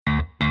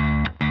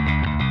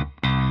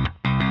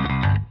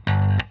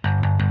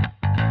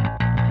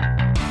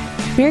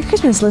Merry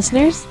Christmas,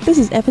 listeners. This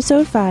is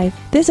episode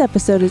 5. This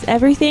episode is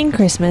everything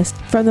Christmas.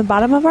 From the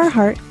bottom of our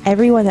heart,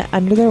 everyone at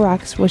Under the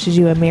Rocks wishes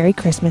you a Merry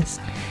Christmas.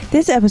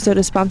 This episode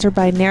is sponsored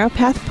by Narrow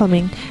Path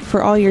Plumbing.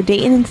 For all your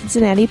Dayton and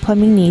Cincinnati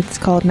plumbing needs,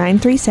 call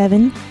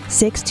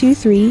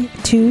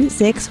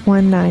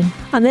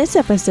 937-623-2619. On this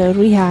episode,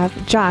 we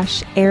have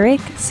Josh,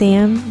 Eric,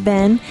 Sam,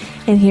 Ben,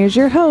 and here's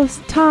your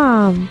host,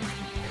 Tom.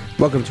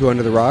 Welcome to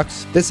Under the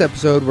Rocks. This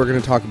episode, we're going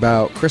to talk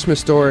about Christmas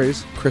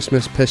stories,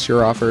 Christmas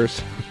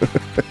piss-your-offers.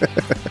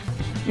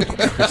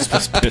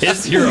 Christmas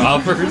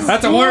piss-your-offers?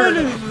 That's a word!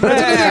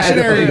 That's a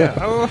dictionary!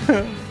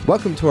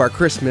 Welcome to our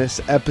Christmas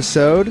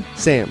episode.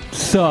 Sam.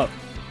 Sup?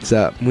 What's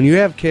up? When you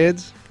have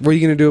kids, what are you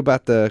going to do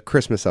about the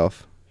Christmas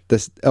elf?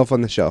 This elf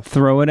on the shelf?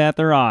 Throw it at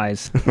their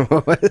eyes.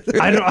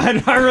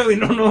 I really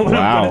don't know what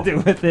I'm going to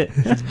do with it.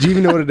 Do you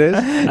even know what it is?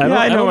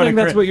 I don't think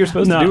that's what you're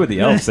supposed to do with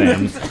the elf,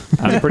 Sam.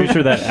 I'm pretty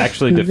sure that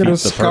actually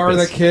defeats the purpose. Scar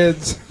the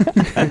kids.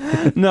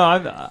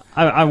 No,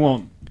 I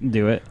won't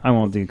do it. I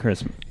won't do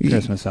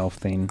Christmas elf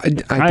thing. I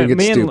think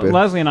it's stupid. And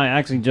Leslie and I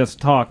actually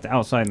just talked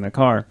outside in the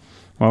car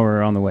while we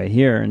were on the way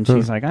here, and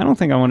she's like, I don't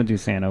think I want to do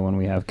Santa when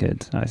we have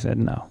kids. I said,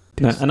 no.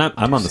 And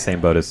I'm on the same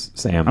boat as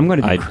Sam. I'm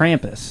going to do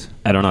Krampus.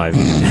 I don't know.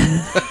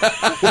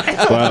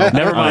 Well,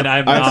 never mind.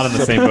 I'm not on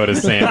the same boat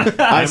as Sam.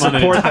 I'm on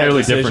an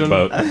entirely different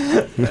boat.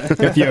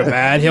 If you're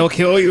bad, he'll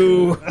kill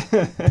you.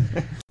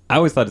 I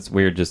always thought it's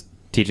weird just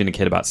teaching a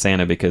kid about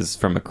Santa because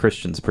from a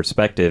Christian's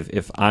perspective,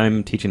 if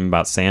I'm teaching him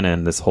about Santa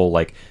and this whole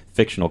like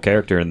fictional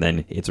character and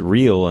then it's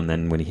real and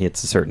then when he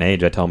hits a certain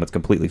age I tell him it's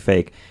completely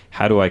fake,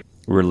 how do I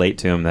relate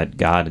to him that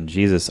God and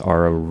Jesus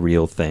are a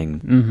real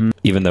thing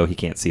even though he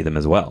can't see them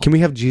as well? Can we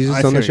have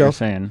Jesus on the shelf?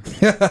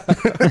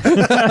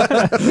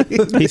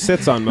 He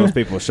sits on most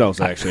people's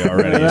shelves actually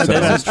already.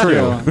 That's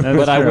true.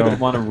 But I wouldn't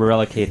want to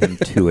relegate him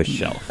to a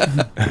shelf.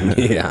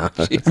 Yeah.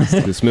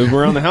 Just move him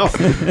around the house.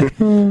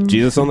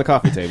 Jesus on the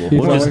coffee table.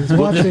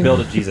 We'll just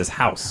build a Jesus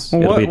house.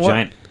 It'll be a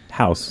giant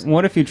house.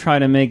 What if you try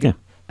to make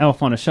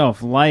elf on a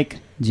shelf like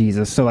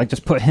Jesus? So like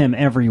just put him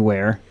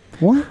everywhere.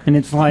 What? And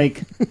it's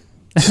like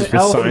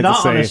elf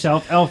not on a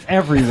shelf, elf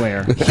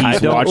everywhere.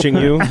 He's watching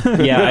you.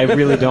 Yeah, I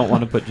really don't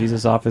want to put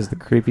Jesus off as the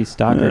creepy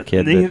stalker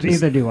kid.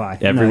 Neither do I.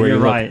 Everywhere you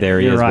look, there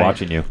he is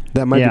watching you.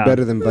 That might be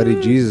better than Buddy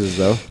Jesus,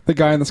 though. The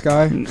guy in the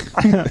sky.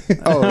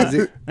 Oh, is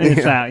it?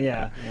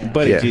 Yeah.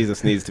 Buddy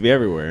Jesus needs to be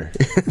everywhere.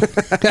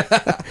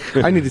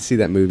 I need to see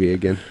that movie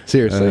again.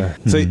 Seriously.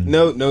 So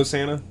no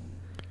Santa?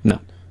 No.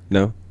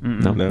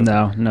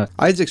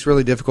 Isaac's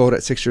really difficult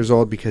at 6 years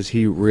old because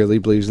he really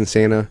believes in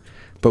Santa.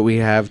 But we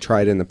have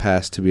tried in the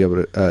past to be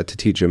able to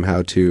teach him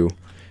how to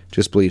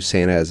just believe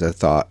Santa as a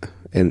thought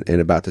and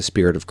about the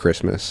spirit of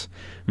Christmas.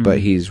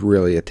 But he's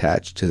really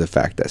attached to the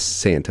fact that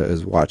Santa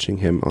is watching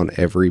him on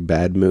every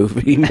bad move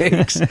he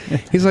makes.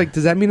 He's like,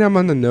 does that mean I'm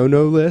on the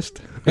no-no list?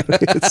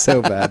 It's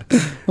so bad.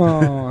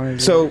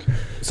 So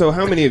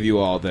how many of you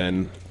all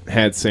then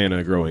had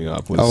Santa growing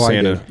up? Santa?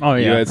 I did. Oh,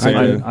 yeah. You had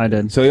Santa? I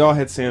did. So you all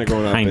had Santa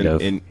growing up. Kind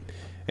of.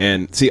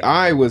 And see,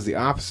 I was the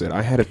opposite.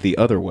 I had it the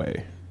other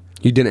way.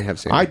 You didn't have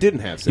Santa. I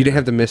didn't have Santa. You didn't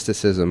have the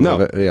mysticism of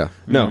it. Yeah.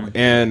 No,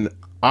 and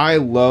I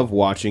love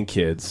watching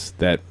kids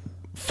that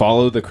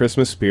follow the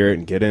Christmas spirit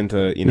and get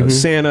into,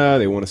 Santa.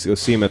 They want to go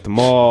see him at the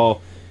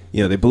mall.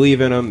 They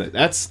believe in him.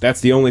 That's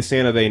the only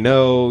Santa they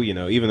know,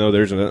 even though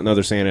there's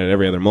another Santa at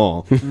every other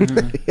mall.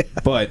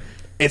 But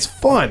it's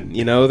fun,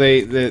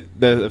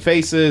 the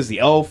faces, the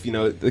elf,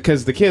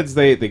 because the kids,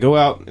 they go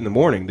out in the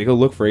morning, they go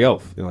look for the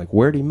elf. They're like,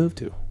 where did he move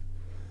to?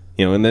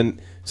 And then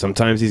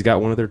sometimes he's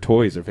got one of their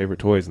favorite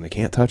toys, and they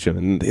can't touch him.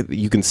 And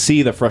you can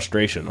see the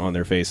frustration on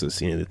their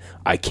faces.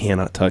 I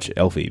cannot touch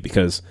Elfie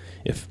because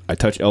if I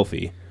touch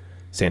Elfie,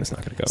 Santa's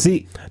not going to go.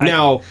 See,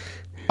 now,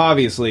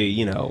 obviously,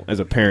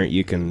 as a parent,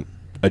 you can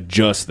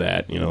adjust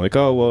that. Like,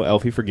 oh, well,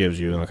 Elfie forgives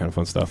you and that kind of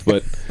fun stuff.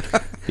 But,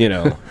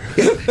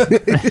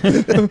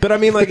 but I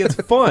mean, like, it's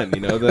fun,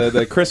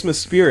 the Christmas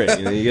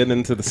spirit. You get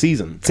into the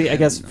season. See, I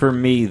guess for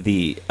me,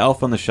 the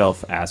elf on the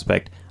shelf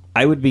aspect,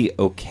 I would be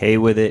okay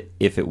with it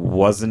if it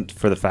wasn't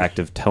for the fact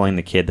of telling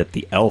the kid that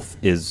the elf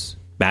is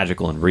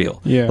magical and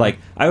real. Yeah. Like,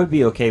 I would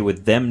be okay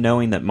with them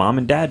knowing that mom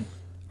and dad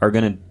are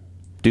going to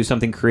do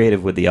something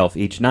creative with the elf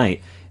each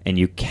night, and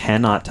you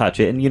cannot touch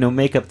it, and,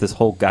 make up this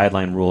whole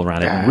guideline rule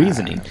around it and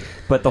reasoning.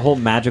 But the whole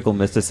magical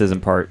mysticism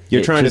part...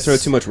 You're trying to throw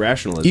too much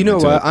rationalism. You know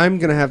what? I'm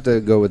going to have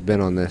to go with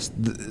Ben on this.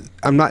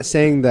 I'm not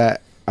saying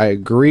that I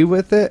agree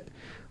with it.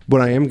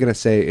 What I am going to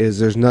say is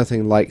there's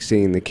nothing like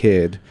seeing the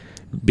kid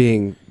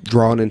being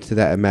drawn into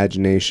that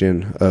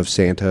imagination of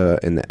Santa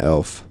and the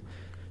elf.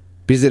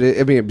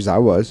 Because I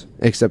was,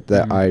 except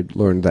that I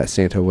learned that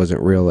Santa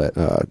wasn't real at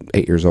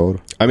 8 years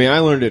old. I mean, I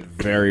learned it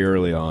very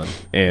early on,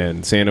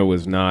 and Santa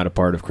was not a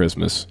part of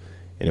Christmas,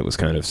 and it was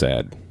kind of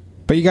sad.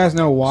 But you guys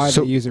know why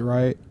they use it,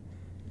 right?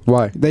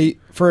 Why?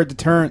 For a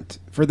deterrent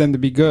for them to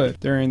be good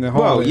during the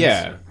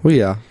holidays. Well,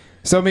 yeah.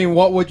 So, I mean,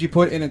 what would you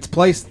put in its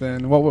place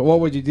then? What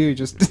would you do?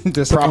 Just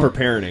proper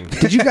parenting.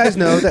 Did you guys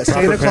know that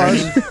Santa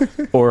Claus...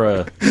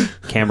 Or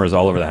cameras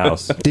all over the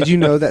house. Did you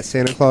know that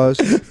Santa Claus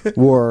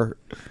wore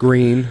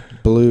green,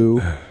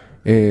 blue,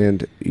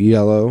 and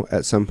yellow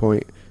at some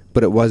point,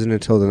 but it wasn't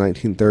until the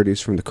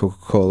 1930s from the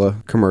Coca-Cola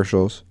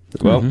commercials.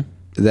 Well,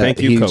 that thank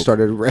you, he Coke.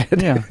 started red.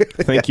 Yeah.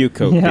 Thank you,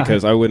 Coke, Yeah.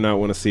 because I would not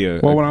want to see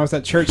a Well, when I was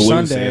at church blue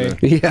Sunday,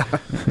 Santa. Yeah.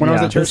 when I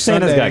was Yeah. at church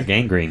Santa's Sunday, got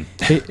gangrene.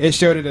 it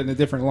showed it in a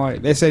different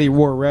light. They said he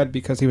wore red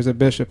because he was a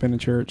bishop in the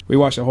church. We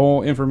watched a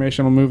whole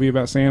informational movie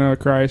about Santa,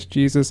 Christ,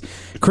 Jesus,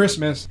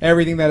 Christmas,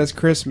 everything that is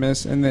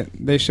Christmas, and that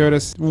they showed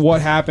us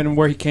what happened and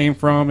where he came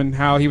from and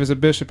how he was a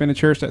bishop in a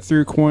church that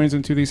threw coins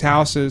into these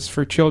houses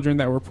for children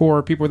that were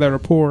poor, people that were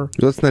poor.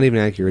 That's not even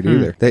accurate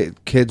either.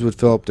 Kids would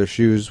fill up their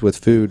shoes with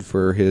food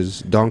for his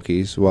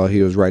donkeys while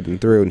he was riding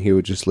through, and he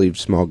would just leave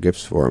small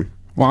gifts for them.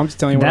 Well, I'm just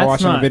telling you what I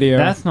watched on the video.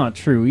 That's not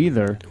true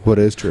either. What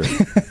is true?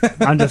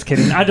 I'm just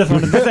kidding. I just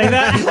wanted to say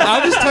that.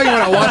 I'm just telling you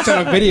what I watched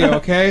on a video,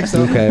 okay?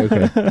 So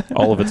Okay.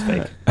 All of it's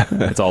fake.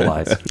 It's all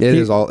lies. It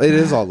is all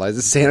lies.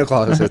 It's Santa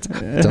Claus. It's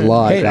a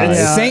lie, hey, guys.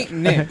 it's Saint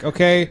Nick,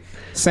 okay?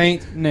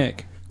 Saint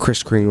Nick.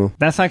 Kris Kringle.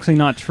 That's actually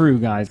not true,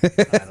 guys.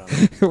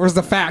 Where's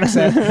the facts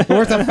at?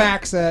 Where's the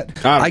facts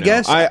at? I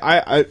guess-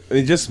 I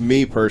mean, just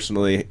me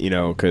personally,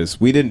 because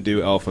we didn't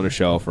do Elf on a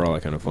Shelf or all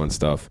that kind of fun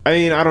stuff. I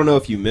mean, I don't know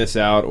if you miss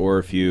out or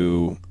if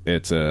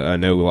it's a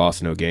no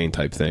loss, no gain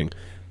type thing.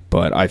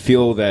 But I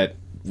feel that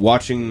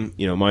watching,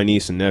 my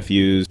niece and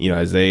nephews,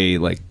 as they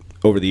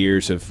over the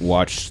years have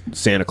watched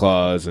Santa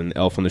Claus and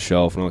Elf on the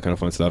Shelf and all that kind of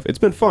fun stuff, it's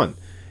been fun.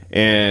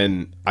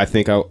 And I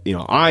think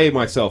I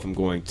myself am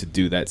going to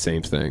do that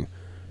same thing,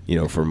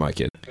 for my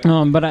kid.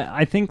 But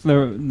I think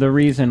the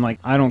reason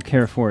I don't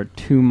care for it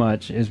too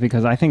much is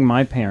because I think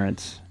my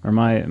parents or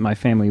my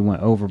family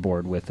went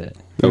overboard with it.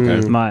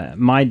 Okay.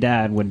 My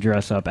dad would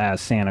dress up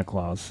as Santa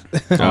Claus.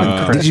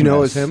 Did you know it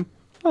was him?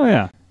 Oh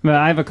yeah. But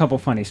I have a couple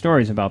funny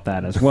stories about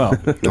that as well.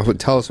 Oh,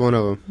 tell us one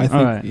of them. I think,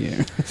 All right.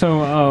 yeah.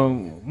 So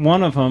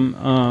one of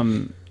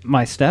them,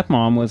 my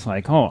stepmom was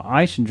like, "Oh,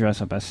 I should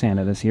dress up as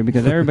Santa this year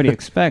because everybody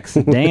expects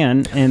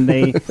Dan, and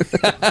they,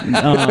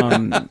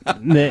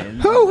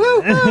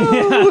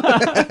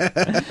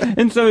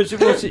 and so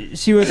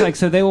she was like,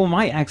 so they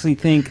might actually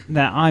think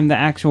that I'm the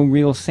actual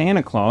real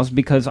Santa Claus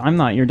because I'm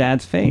not your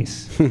dad's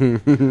face."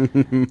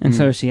 And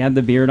so she had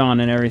the beard on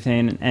and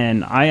everything,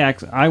 and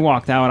I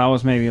walked out. I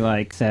was maybe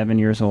 7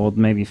 years old,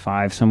 maybe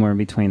 5, somewhere in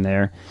between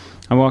there.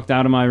 I walked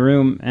out of my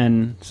room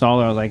and saw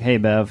her. I was like, "Hey,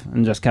 Bev,"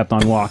 and just kept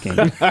on walking.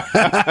 And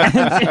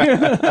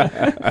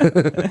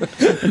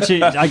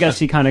I guess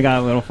she kind of got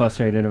a little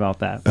frustrated about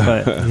that,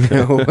 but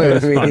it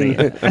was funny.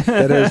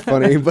 That is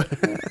funny, but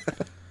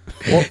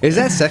is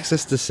that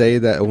sexist to say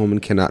that a woman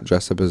cannot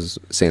dress up as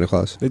Santa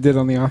Claus? They did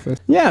on The Office.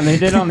 Yeah, and they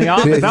did on The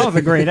Office. That was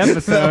a great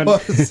episode.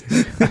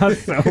 That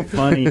was so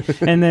funny.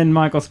 And then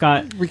Michael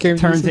Scott Became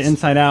turns Jesus. it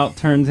inside out,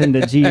 turns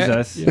into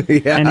Jesus,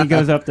 Yeah. and he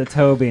goes up to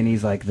Toby and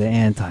he's like, "The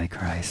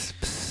Antichrist."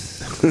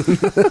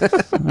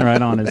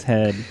 Right on his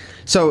head.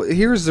 So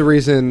here's the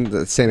reason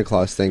the Santa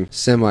Claus thing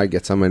semi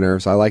gets on my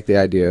nerves. I like the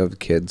idea of the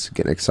kids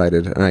getting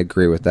excited, and I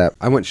agree with that.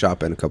 I went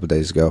shopping a couple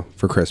days ago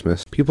for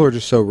Christmas. People are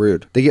just so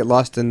rude. They get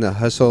lost in the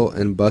hustle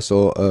and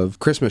bustle of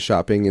Christmas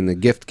shopping and the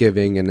gift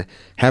giving and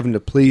having to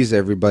please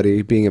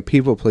everybody, being a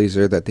people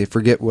pleaser, that they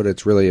forget what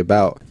it's really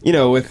about.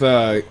 With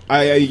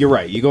you're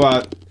right. You go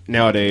out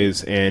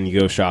nowadays and you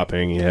go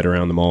shopping, you head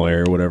around the mall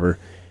area or whatever,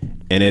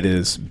 and it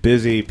is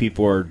busy.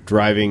 People are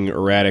driving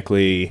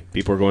erratically.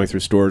 People are going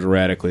through stores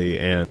erratically,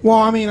 and Well,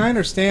 I mean, I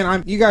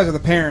understand. You guys are the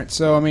parents,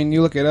 so I mean,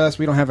 you look at us.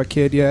 We don't have a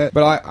kid yet,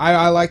 but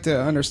I like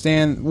to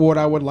understand what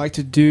I would like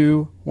to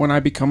do when I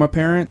become a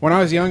parent. When I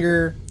was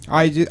younger,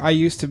 I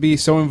used to be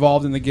so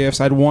involved in the gifts.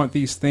 I'd want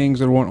these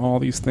things. I'd want all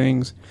these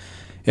things.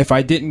 If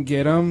I didn't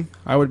get them,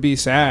 I would be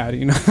sad.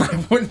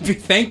 I wouldn't be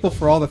thankful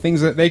for all the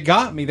things that they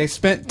got me. They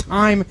spent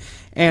time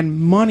and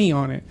money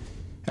on it.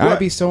 I'd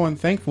be so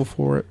unthankful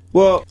for it.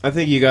 well, I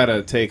think you got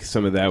to take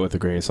some of that with a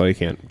grain of salt. You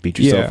can't beat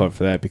yourself Yeah. up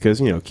for that because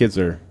kids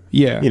are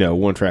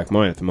one track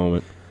mind at the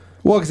moment.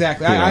 Well,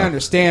 exactly. I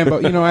understand,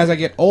 but as I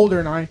get older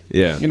and I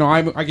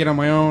get on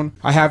my own,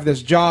 I have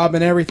this job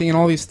and everything and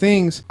all these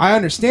things. I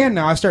understand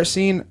now. I start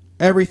seeing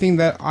everything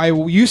that I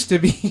used to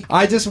be.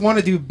 I just want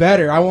to do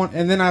better. What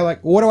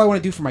do I want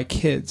to do for my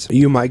kids?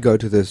 You might go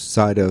to this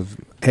side of,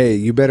 hey,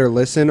 you better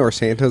listen or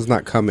Santa's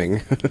not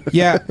coming.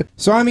 Yeah.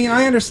 So I mean,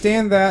 I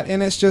understand that,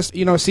 and it's just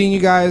seeing you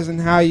guys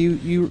and how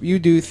you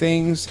do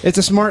things. It's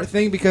a smart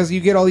thing because you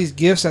get all these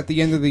gifts at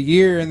the end of the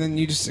year, and then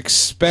you just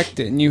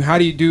expect it. And how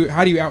do you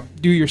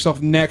outdo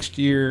yourself next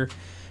year?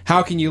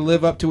 How can you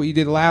live up to what you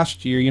did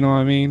last year? You know what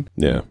I mean?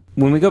 Yeah.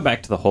 When we go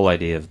back to the whole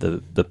idea of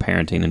the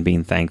parenting and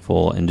being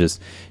thankful and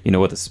just,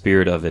 what the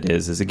spirit of it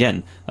is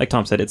again, like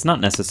Tom said, it's not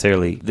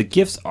necessarily, the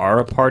gifts are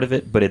a part of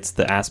it, but it's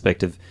the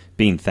aspect of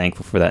being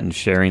thankful for that and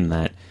sharing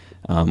that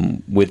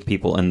with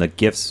people, and the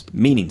gifts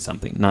meaning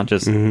something, not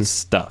just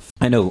stuff.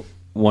 I know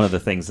one of the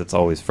things that's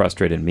always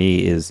frustrated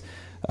me is,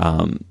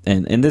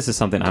 and this is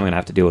something I'm going to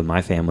have to deal with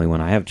my family when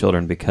I have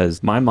children,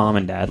 because my mom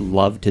and dad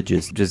love to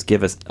just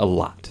give us a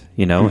lot,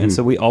 and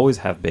so we always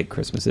have big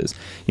Christmases.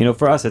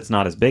 For us, it's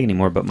not as big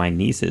anymore, but my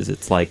nieces,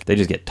 it's like they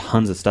just get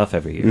tons of stuff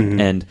every year.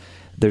 And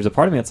there's a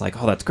part of me that's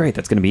like, oh, that's great.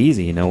 That's going to be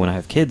easy. You know, when I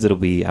have kids, I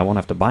won't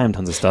have to buy them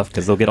tons of stuff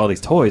because they'll get all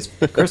these toys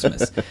for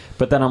Christmas.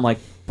 But then I'm like,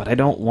 but I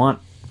don't want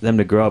them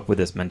to grow up with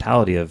this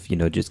mentality of, you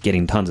know, just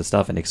getting tons of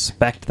stuff and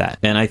expect that.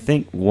 And I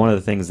think one of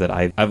the things that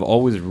I've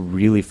always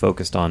really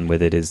focused on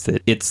with it is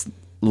that it's,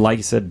 like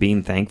you said,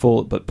 being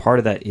thankful, but part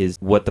of that is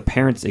what the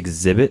parents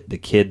exhibit, the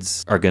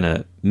kids are going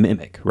to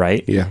mimic,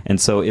 right? Yeah.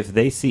 And so if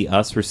they see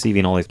us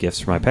receiving all these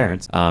gifts from my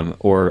parents,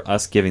 or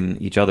us giving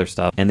each other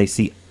stuff, and they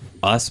see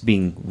us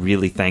being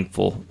really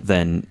thankful,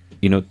 then,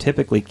 you know,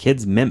 typically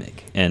kids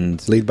mimic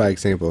and Lead by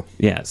example.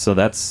 yeah. So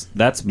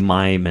that's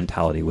my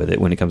mentality with it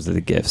when it comes to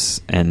the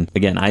gifts. And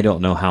again, I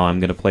don't know how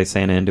I'm going to play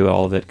Santa into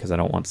all of it because I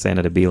don't want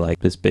Santa to be like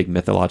this big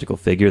mythological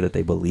figure that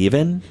they believe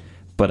in.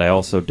 But I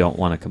also don't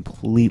want to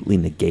completely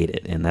negate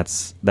it, and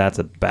that's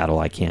a battle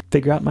I can't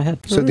figure out in my head.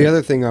 So the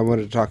other thing I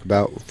wanted to talk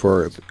about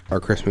for our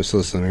Christmas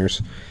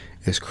listeners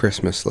is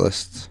Christmas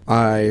lists.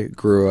 I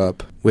grew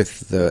up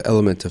with the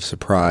element of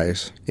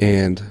surprise,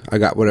 and I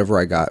got whatever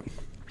I got,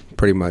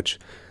 pretty much.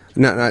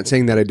 Not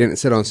saying that I didn't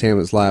sit on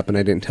Santa's lap and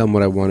I didn't tell him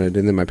what I wanted,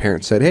 and then my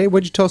parents said, hey,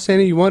 what'd you tell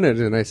Santa you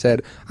wanted? And I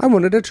said, I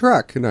wanted a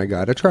truck, and I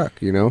got a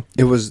truck, you know?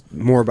 It was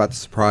more about the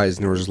surprise,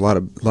 and there was a lot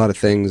of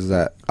things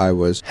that I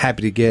was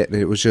happy to get, and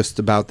it was just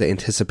about the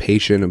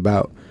anticipation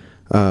about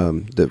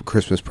the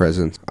Christmas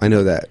presents. I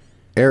know that,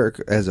 Eric,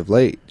 as of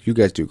late, you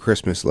guys do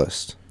Christmas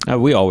lists.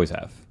 We always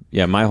have.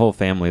 Yeah, my whole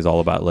family is all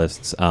about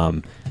lists.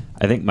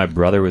 I think my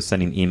brother was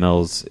sending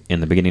emails in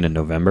the beginning of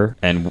November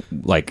and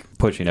like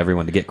pushing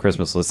everyone to get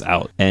Christmas lists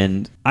out.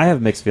 And I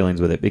have mixed feelings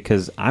with it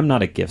because I'm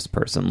not a gifts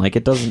person. Like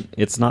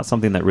it's not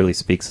something that really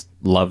speaks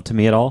love to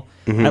me at all.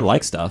 I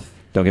like stuff,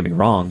 don't get me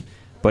wrong,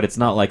 but it's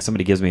not like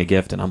somebody gives me a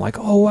gift and I'm like,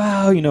 oh,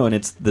 wow, you know, and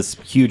it's this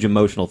huge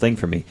emotional thing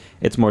for me.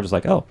 It's more just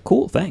like, oh,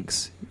 cool,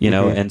 thanks, you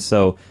know? And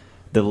so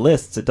the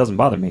lists, it doesn't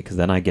bother me because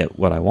then I get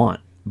what I want.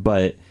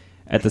 But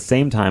at the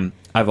same time,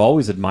 I've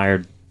always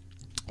admired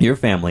your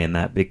family in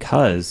that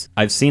because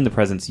I've seen the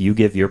presents you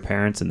give your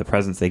parents and the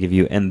presents they give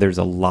you, and there's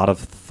a lot of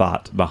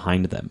thought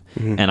behind them.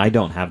 And I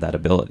don't have that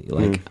ability.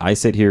 Like I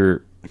sit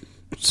here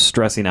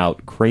stressing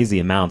out crazy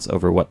amounts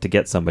over what to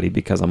get somebody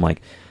because I'm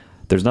like,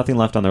 there's nothing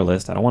left on their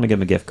list. I don't want to give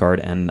them a gift card,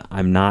 and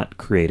I'm not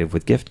creative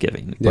with gift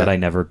giving. But I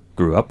never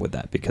grew up with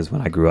that because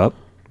when I grew up,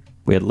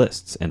 we had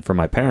lists. And for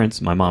my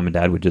parents, my mom and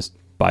dad would just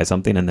buy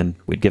something and then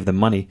we'd give them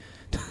money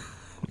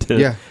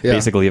to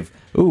basically have,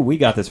 ooh, we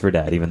got this for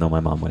dad, even though my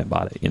mom went and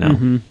bought it, you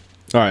know?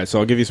 All right, so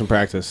I'll give you some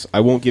practice. I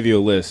won't give you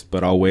a list,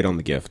 but I'll wait on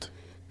the gift.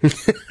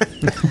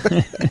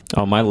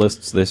 Oh, my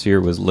lists this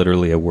year was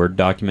literally a Word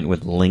document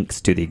with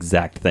links to the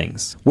exact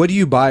things. What do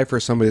you buy for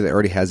somebody that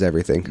already has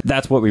everything?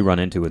 That's what we run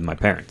into with my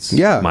parents.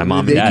 Yeah, my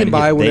mom they and dad. can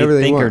buy if whatever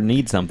they think want. or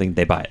need something,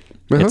 they buy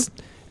it.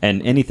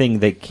 And anything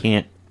they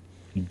can't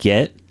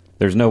get,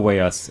 there's no way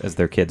us as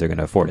their kids are going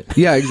to afford it.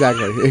 Yeah,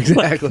 exactly.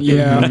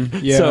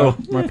 Yeah. So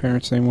my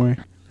parents same way.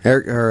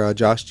 Eric or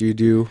Josh, do you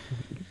do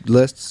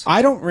lists?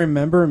 I don't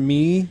remember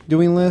me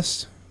doing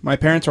lists. My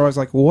parents are always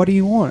like, "What do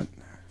you want?"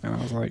 And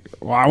I was like,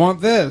 "Well, I want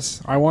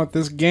this. I want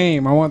this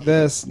game. I want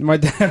this." My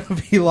dad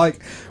would be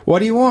like, "What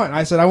do you want?"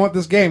 I said, "I want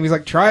this game." He's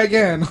like, "Try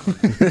again."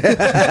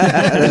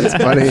 That's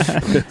funny.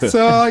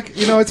 So, like,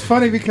 you know, it's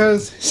funny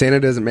because Santa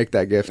doesn't make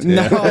that gift.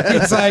 no,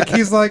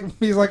 he's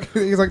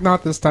like,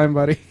 not this time,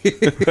 buddy.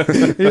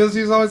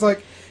 he's always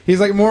like, he's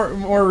like more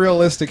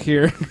realistic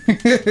here.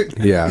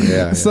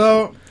 Yeah.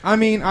 So, I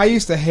mean, I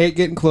used to hate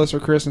getting clothes for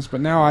Christmas,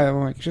 but now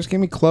I'm like, just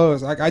give me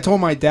clothes. Like I told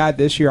my dad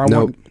this year,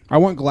 I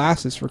want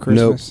glasses for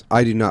Christmas. Nope,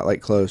 I do not like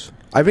clothes.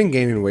 I've been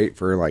gaining weight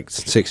for like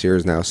 6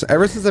 years now. So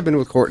ever since I've been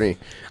with Courtney,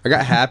 I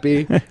got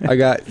happy. I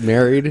got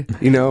married,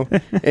 you know,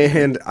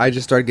 and I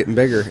just started getting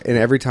bigger. And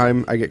every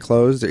time I get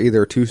clothes, they're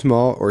either too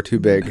small or too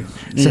big.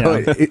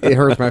 So it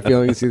hurts my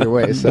feelings either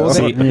way. So Well,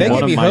 they one give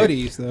of me my-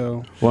 hoodies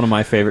though. one of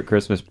my favorite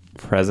Christmas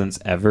presents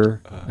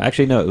ever.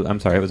 Actually, no, I'm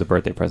sorry. It was a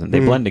birthday present.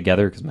 They blend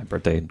together because my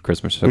birthday and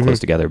Christmas are so close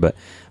together. But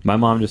my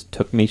mom just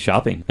took me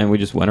shopping, and we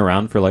just went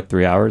around for like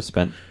 3 hours,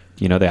 spent,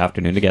 you know, the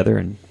afternoon together,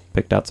 and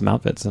picked out some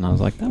outfits. And I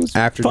was like, that was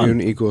afternoon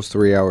fun. equals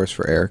 3 hours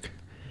for Eric.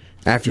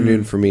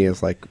 Afternoon for me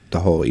is like the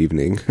whole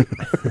evening.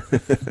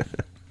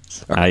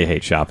 I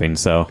hate shopping,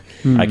 so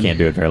I can't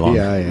do it very long.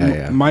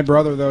 Yeah. My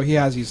brother though, he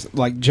has these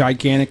like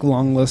gigantic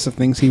long lists of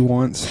things he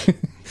wants.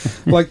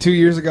 Like 2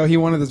 years ago, he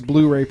wanted this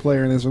Blu-ray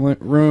player in his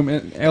room,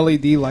 and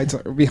LED lights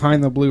are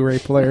behind the Blu-ray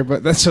player.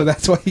 But that's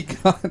what he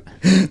got.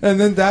 And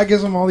then Dad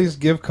gives him all these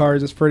gift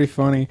cards. It's pretty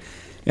funny.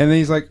 And then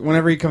he's like,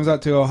 whenever he comes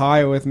out to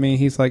Ohio with me,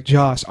 he's like,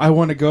 Josh, I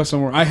want to go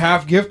somewhere. I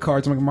have gift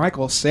cards. I'm like,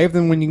 Michael, save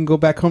them when you can go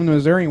back home to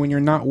Missouri when you're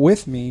not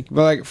with me.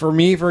 But like for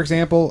me, for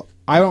example,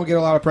 I don't get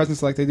a lot of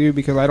presents like they do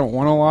because I don't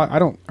want a lot. I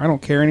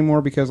don't care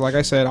anymore because, like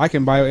I said, I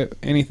can buy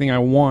anything I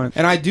want.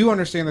 And I do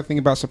understand the thing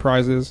about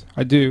surprises.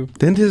 I do.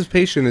 The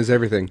anticipation is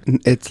everything.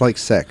 It's like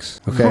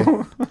sex, okay?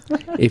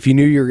 If you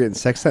knew you were getting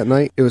sex that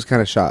night, it was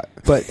kind of shot.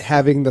 But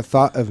having the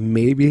thought of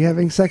maybe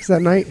having sex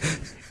that night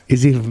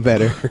is even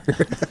better.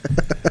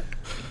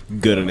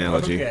 Good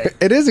analogy.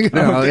 It is a good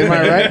analogy.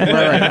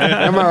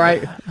 Am I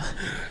right?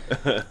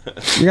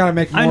 You gotta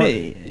make more.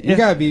 You if-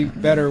 gotta be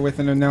better with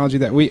an analogy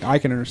that I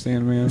can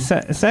understand, man.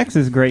 Sex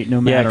is great no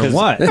Yeah, matter 'cause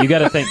what. you got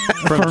to think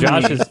from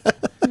Josh's.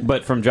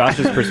 But from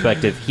Josh's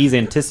perspective, he's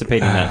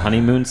anticipating that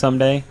honeymoon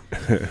someday,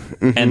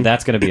 and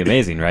that's going to be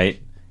amazing, right?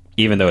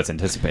 Even though it's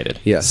anticipated.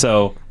 Yeah.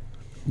 So,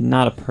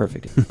 not a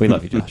perfect. We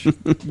love you, Josh.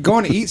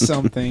 Going to eat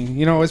something,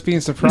 it's being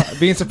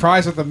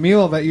surprised with a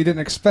meal that you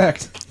didn't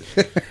expect.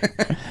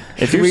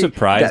 If you're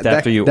surprised that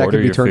after you could order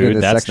be your turned food,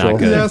 into that's sexual. not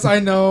good. Yes, I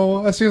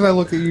know. As soon as I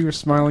looked at you, you were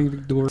smiling, you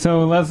big dork.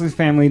 So Leslie's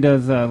family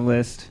does a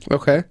list,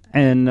 Okay.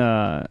 and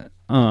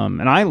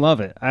I love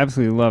it. I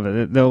absolutely love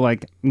it. They'll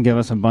like give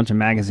us a bunch of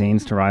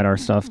magazines to write our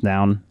stuff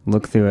down,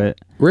 look through it,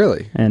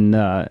 Really? and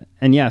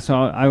yeah. So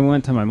I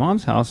went to my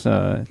mom's house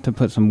to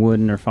put some wood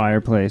in her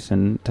fireplace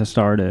and to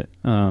start it.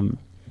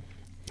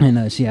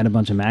 And she had a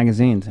bunch of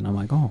magazines, and I'm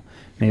like, oh,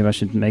 maybe I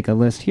should make a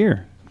list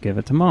here, give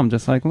it to Mom,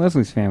 just like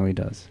Leslie's family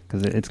does,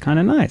 because it's kind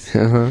of nice.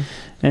 Uh-huh.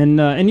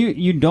 And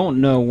you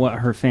don't know what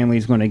her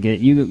family's going to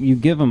get. You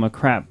give them a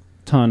crap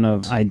ton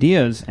of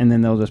ideas, and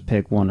then they'll just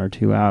pick one or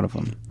two out of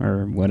them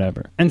or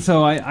whatever. And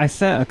so I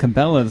set a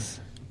Cabela's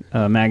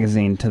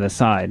magazine to the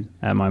side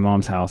at my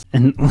mom's house,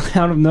 and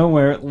out of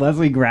nowhere,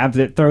 Leslie grabs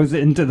it, throws it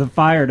into the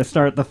fire to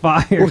start the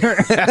fire.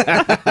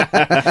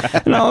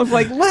 And I was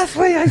like,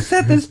 Leslie, I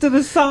set this to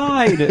the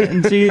side.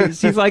 And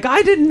she's like,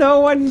 I didn't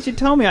know. Why didn't you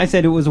tell me? I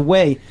said it was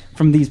away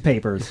from these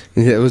papers.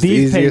 Yeah, it was the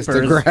These easiest to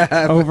papers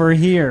grab. over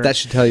here. That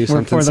should tell you were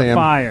something, for the Sam.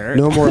 fire.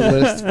 No more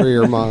lists for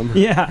your mom.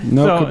 Yeah.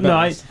 No I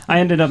Cabela's.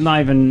 ended up not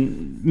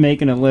even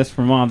making a list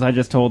for Mom's. I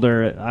just told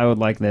her I would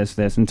like this,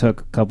 and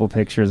took a couple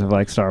pictures of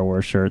like Star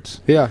Wars shirts.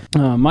 Yeah.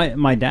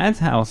 My dad's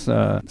house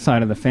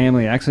side of the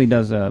family actually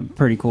does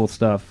pretty cool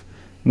stuff.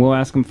 We'll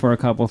ask them for a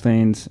couple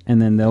things,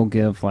 and then they'll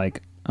give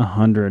like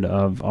 100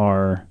 of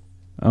our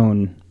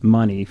own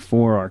money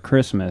for our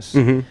Christmas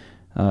to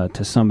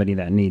somebody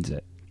that needs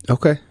it.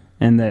 Okay.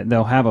 And that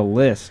they'll have a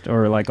list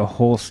or like a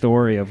whole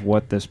story of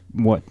what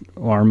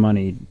our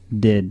money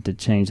did to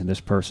change this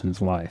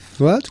person's life.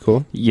 Well, that's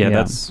cool. Yeah, Yeah.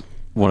 that's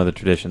one of the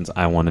traditions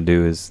I want to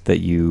do is that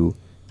you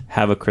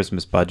have a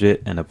Christmas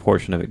budget and a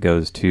portion of it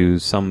goes to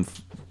some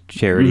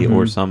charity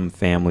or some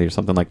family or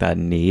something like that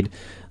in need.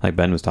 Like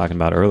Ben was talking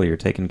about earlier,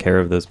 taking care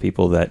of those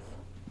people that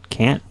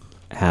can't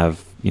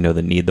have,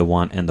 the need, the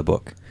want, and the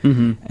book.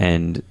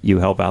 And you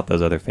help out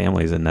those other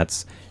families, and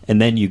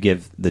then you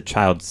give the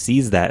child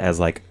sees that as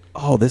like,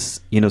 oh,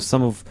 this,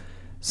 some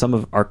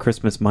of our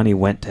Christmas money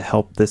went to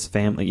help this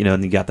family,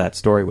 and you got that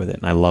story with it,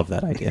 and I love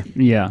that idea.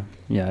 Yeah,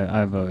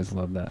 I've always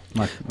loved that.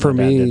 My For dad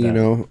me, did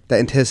that. the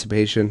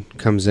anticipation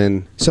comes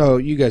in. So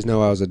you guys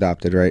know I was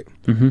adopted, right?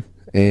 Mm-hmm.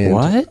 And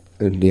What?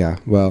 And yeah,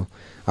 well,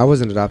 I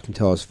wasn't adopted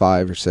until I was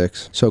 5 or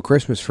 6. So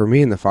Christmas for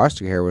me in the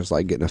foster care was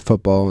like getting a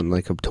football and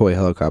like a toy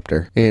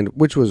helicopter. And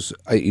which was,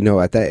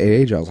 at that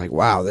age, I was like,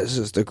 wow, this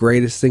is the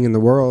greatest thing in the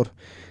world.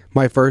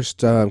 My first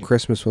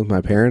Christmas with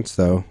my parents,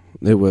 though,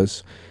 it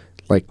was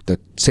like the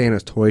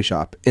Santa's toy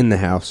shop in the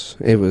house.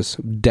 It was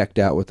decked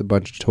out with a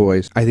bunch of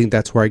toys. I think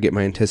that's where I get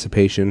my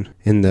anticipation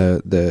and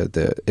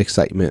the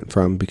excitement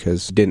from,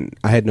 because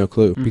I had no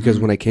clue. Because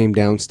when I came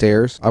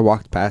downstairs, I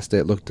walked past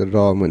it, looked at it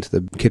all, and went to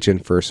the kitchen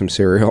for some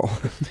cereal.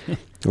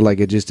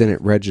 Like, it just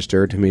didn't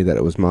register to me that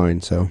it was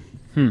mine. So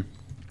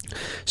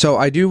So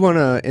I do want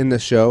to end the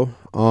show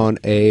on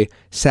a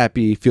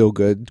sappy,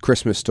 feel-good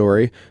Christmas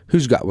story.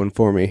 Who's got one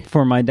for me?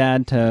 For my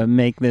dad to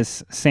make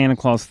this Santa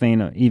Claus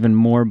thing even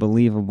more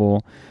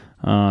believable,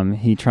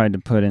 he tried to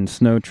put in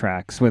snow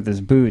tracks with his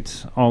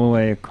boots all the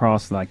way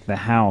across like the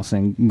house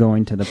and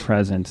going to the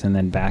presents and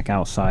then back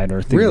outside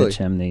or through Really? the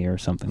chimney or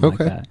something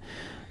Okay. like that.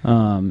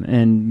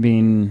 And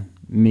being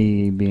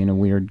a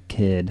weird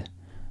kid,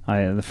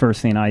 the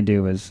first thing I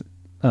do is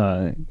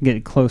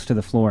get close to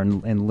the floor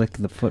and lick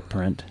the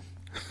footprint.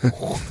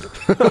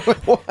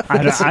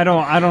 I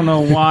don't know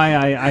why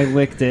I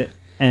licked it,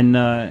 and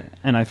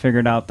I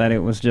figured out that it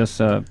was just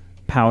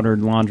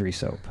powdered laundry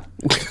soap.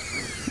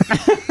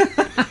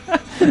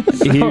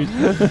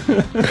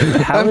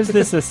 How is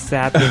this a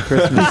sappy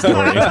Christmas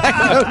story?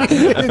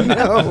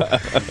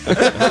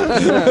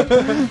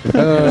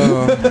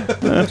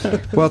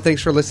 Well,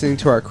 thanks for listening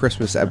to our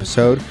Christmas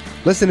episode.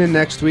 Listen in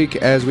next week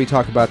as we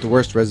talk about the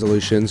worst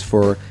resolutions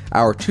for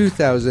our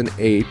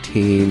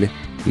 2018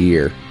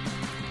 year.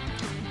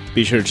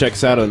 Be sure to check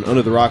us out on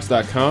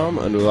UnderTheRocks.com,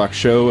 Under the Rock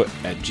Show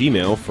at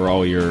Gmail for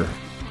all your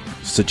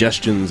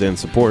suggestions and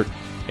support.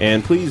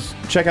 And please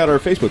check out our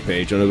Facebook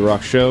page, Under the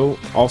Rock Show.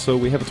 Also,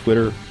 we have a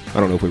Twitter. I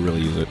don't know if we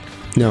really use it.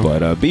 No.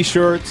 But be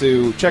sure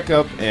to check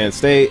up and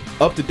stay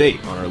up to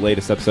date on our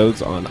latest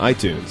episodes on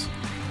iTunes.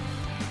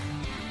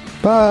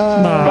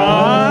 Bye.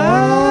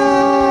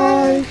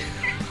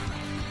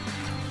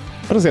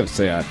 I just have to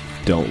say, I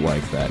don't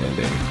like that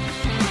ending.